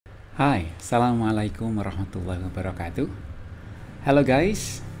Hi, Assalamualaikum warahmatullahi wabarakatuh. Hello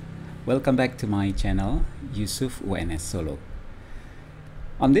guys, welcome back to my channel, Yusuf UNS Solo.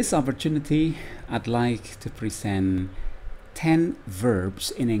 On this opportunity, I'd like to present 10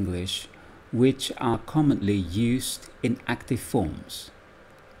 verbs in English which are commonly used in active forms.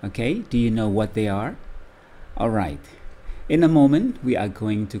 Okay, do you know what they are? Alright, in a moment we are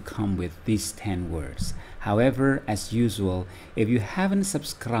going to come with these 10 words. However, as usual, if you haven't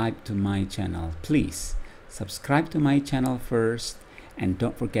subscribed to my channel, please subscribe to my channel first, and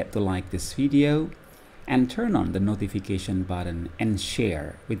don't forget to like this video and turn on the notification button and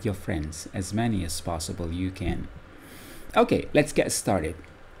share with your friends as many as possible you can. Okay, let's get started.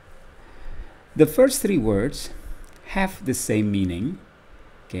 The first 3 words have the same meaning,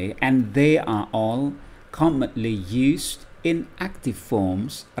 okay, and they are all commonly used in active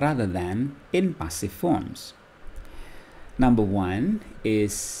forms rather than in passive forms. Number 1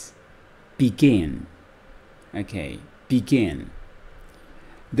 is begin. Okay, begin.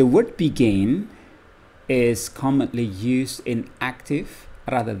 The word begin is commonly used in active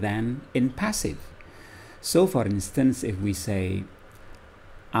rather than in passive. So for instance, if we say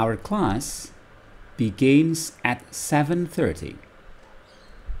our class begins at 7:30.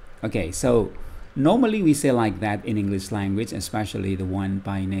 Okay, so normally we say like that in English language, especially the one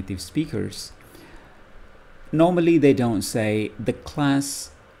by native speakers. Normally they don't say the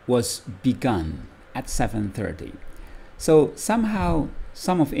class was begun at 7:30. So somehow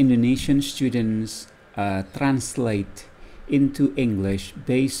some of Indonesian students translate into English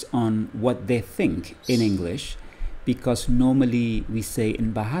based on what they think in English, because normally we say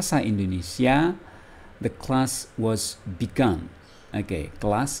in Bahasa Indonesia the class was begun. Okay,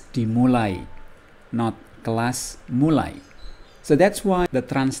 kelas dimulai, not kelas mulai. So that's why the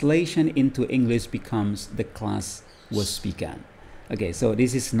translation into English becomes the class was begun. Okay, so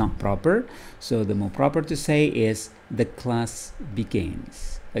this is not proper. So the more proper to say is the class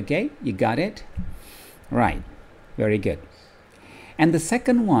begins. Okay, you got it? Right, very good. And the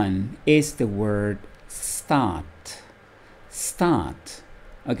second one is the word start. Start.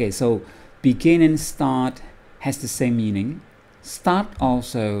 Okay, so begin and start has the same meaning. Start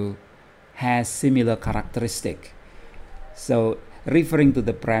also has similar characteristic. So referring to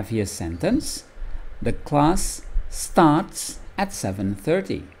the previous sentence, the class starts at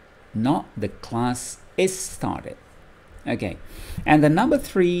 7:30, not the class is started. Okay, and the number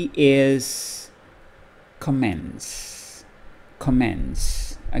 3 is commence.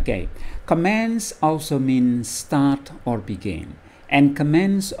 Commence. Okay, commence also means start or begin, and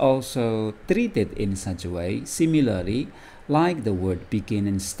commence also treated in such a way similarly like the word begin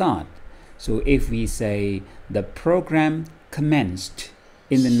and start. So if we say the program commenced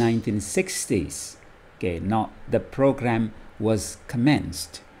in the 1960s, okay, not the program was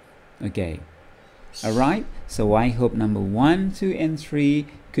commenced. Okay, all right, so I hope number 1, 2, and 3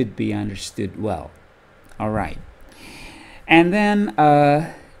 could be understood well. All right, and then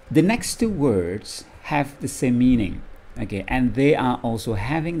the next 2 words have the same meaning, okay, and they are also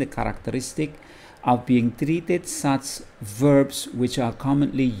having the characteristic of being treated such verbs which are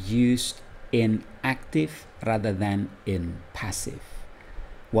commonly used in active rather than in passive.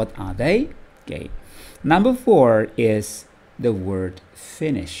 What are they? Okay, number 4 is the word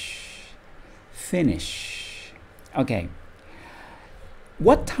finish. Finish. Okay,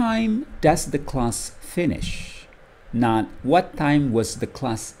 what time does the class finish? Not what time was the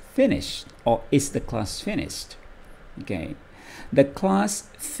class finished or is the class finished. Okay, the class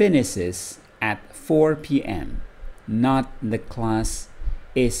finishes at 4 p.m. not the class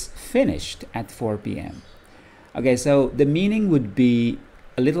is finished at 4 p.m. Okay, so the meaning would be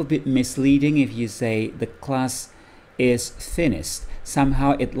a little bit misleading if you say the class is finished.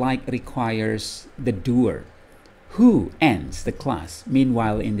 Somehow it like requires the doer who ends the class.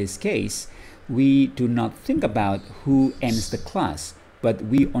 Meanwhile, in this case, we do not think about who ends the class, but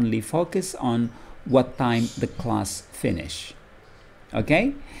we only focus on what time the class finish.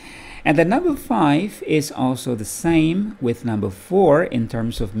 Okay? And the number 5 is also the same with number 4 in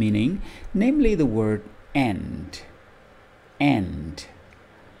terms of meaning, namely the word end. End.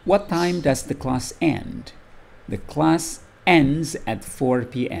 What time does the class end? The class ends at 4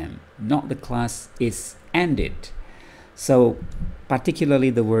 p.m., not the class is ended. So particularly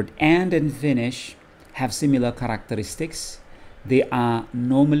the word end and finish have similar characteristics. They are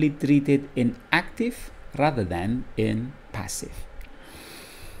normally treated in active rather than in passive.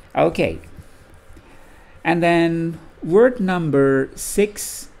 Okay, and then word number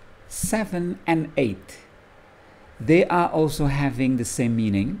 6, 7, and 8. They are also having the same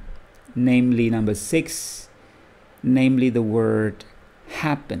meaning, namely number 6, namely the word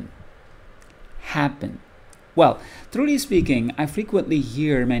happen. happen. Well, truly speaking, I frequently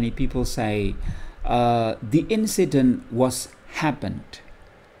hear many people say the incident was happened.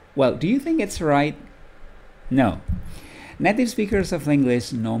 Well, do you think it's right? No. Native speakers of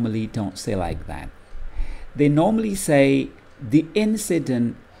English normally don't say like that. They normally say the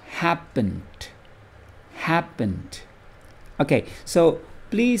incident happened. Happened. Okay, so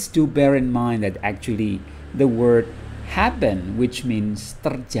please do bear in mind that actually the word happen, which means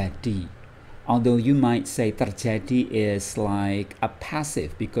terjadi, although you might say terjadi is like a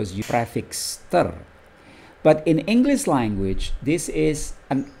passive because you prefix ter. But in English language, this is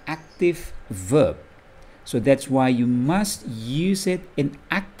an active verb. So that's why you must use it in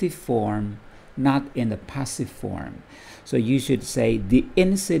active form, not in the passive form. So you should say the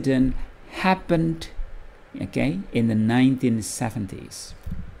incident happened, okay, in the 1970s,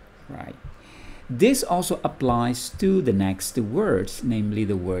 right? This also applies to the next two words, namely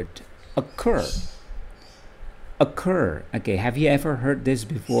the word occur. Occur, okay, have you ever heard this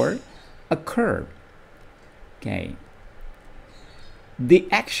before? Occur, okay. The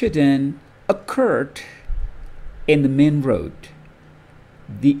accident occurred in the main road.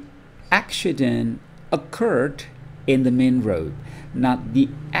 The accident occurred in the main road. Not the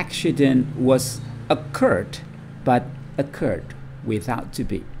accident was occurred, but occurred without to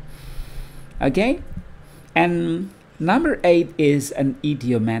be. Okay? And number 8 is an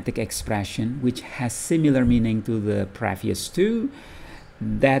idiomatic expression which has similar meaning to the previous two.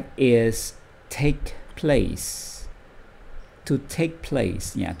 That is take place. To take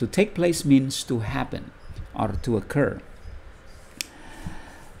place. Yeah, to take place means to happen or to occur.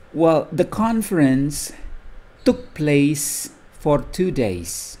 Well, the conference took place for 2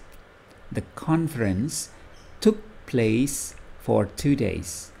 days. The conference took place for 2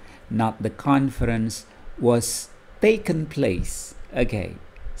 days. Not the conference was taken place. Okay,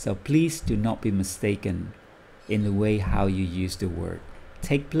 so please do not be mistaken in the way how you use the word.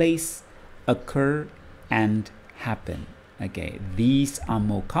 Take place, occur, and happen. Okay, these are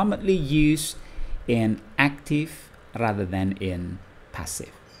more commonly used in active rather than in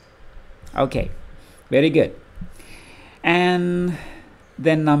passive. Okay, very good. And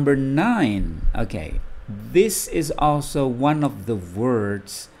then number 9, okay, this is also one of the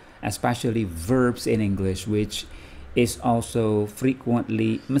words, especially verbs in English, which is also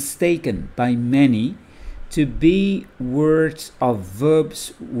frequently mistaken by many to be words of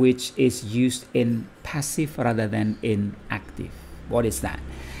verbs which is used in passive rather than in active. What is that?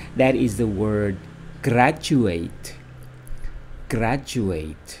 That is the word graduate.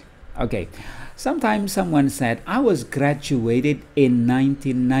 Graduate. Okay, sometimes someone said, I was graduated in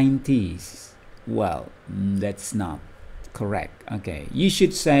 1990s. Well, that's not correct. Okay, you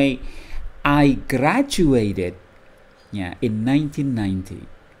should say, I graduated, yeah, in 1990.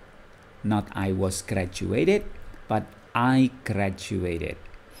 Not I was graduated, but I graduated.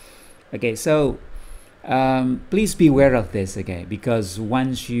 Okay, so please be aware of this, okay, because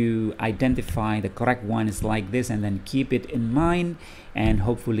once you identify the correct one is like this, and then keep it in mind, and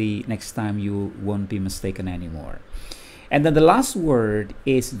hopefully next time you won't be mistaken anymore. And then the last word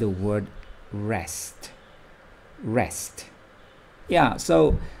is the word rest. Rest. Yeah,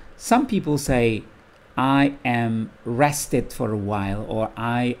 so some people say, I am rested for a while, or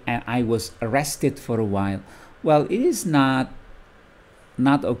I was arrested for a while. Well, it is not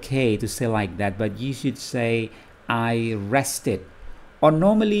okay to say like that, but you should say I rested. Or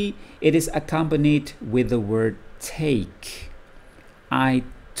normally it is accompanied with the word take. I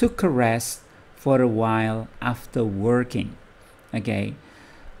took a rest for a while after working. Okay?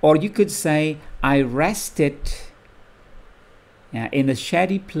 Or you could say I rested in a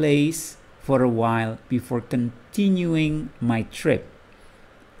shady place for a while before continuing my trip.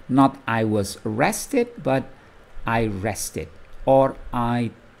 Not I was arrested, but I rested, or I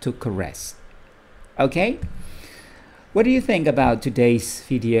took a rest. Okay? What do you think about today's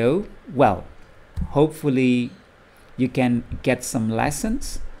video? Well, hopefully you can get some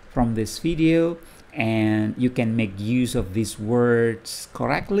lessons from this video, and you can make use of these words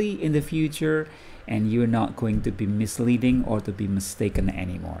correctly in the future, and you're not going to be misleading or to be mistaken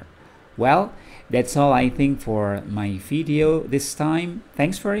anymore. Well, that's all I think for my video this time.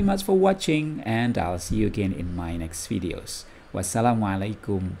 Thanks very much for watching, and I'll see you again in my next videos.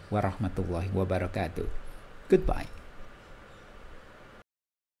 Wassalamualaikum warahmatullahi wabarakatuh. Goodbye.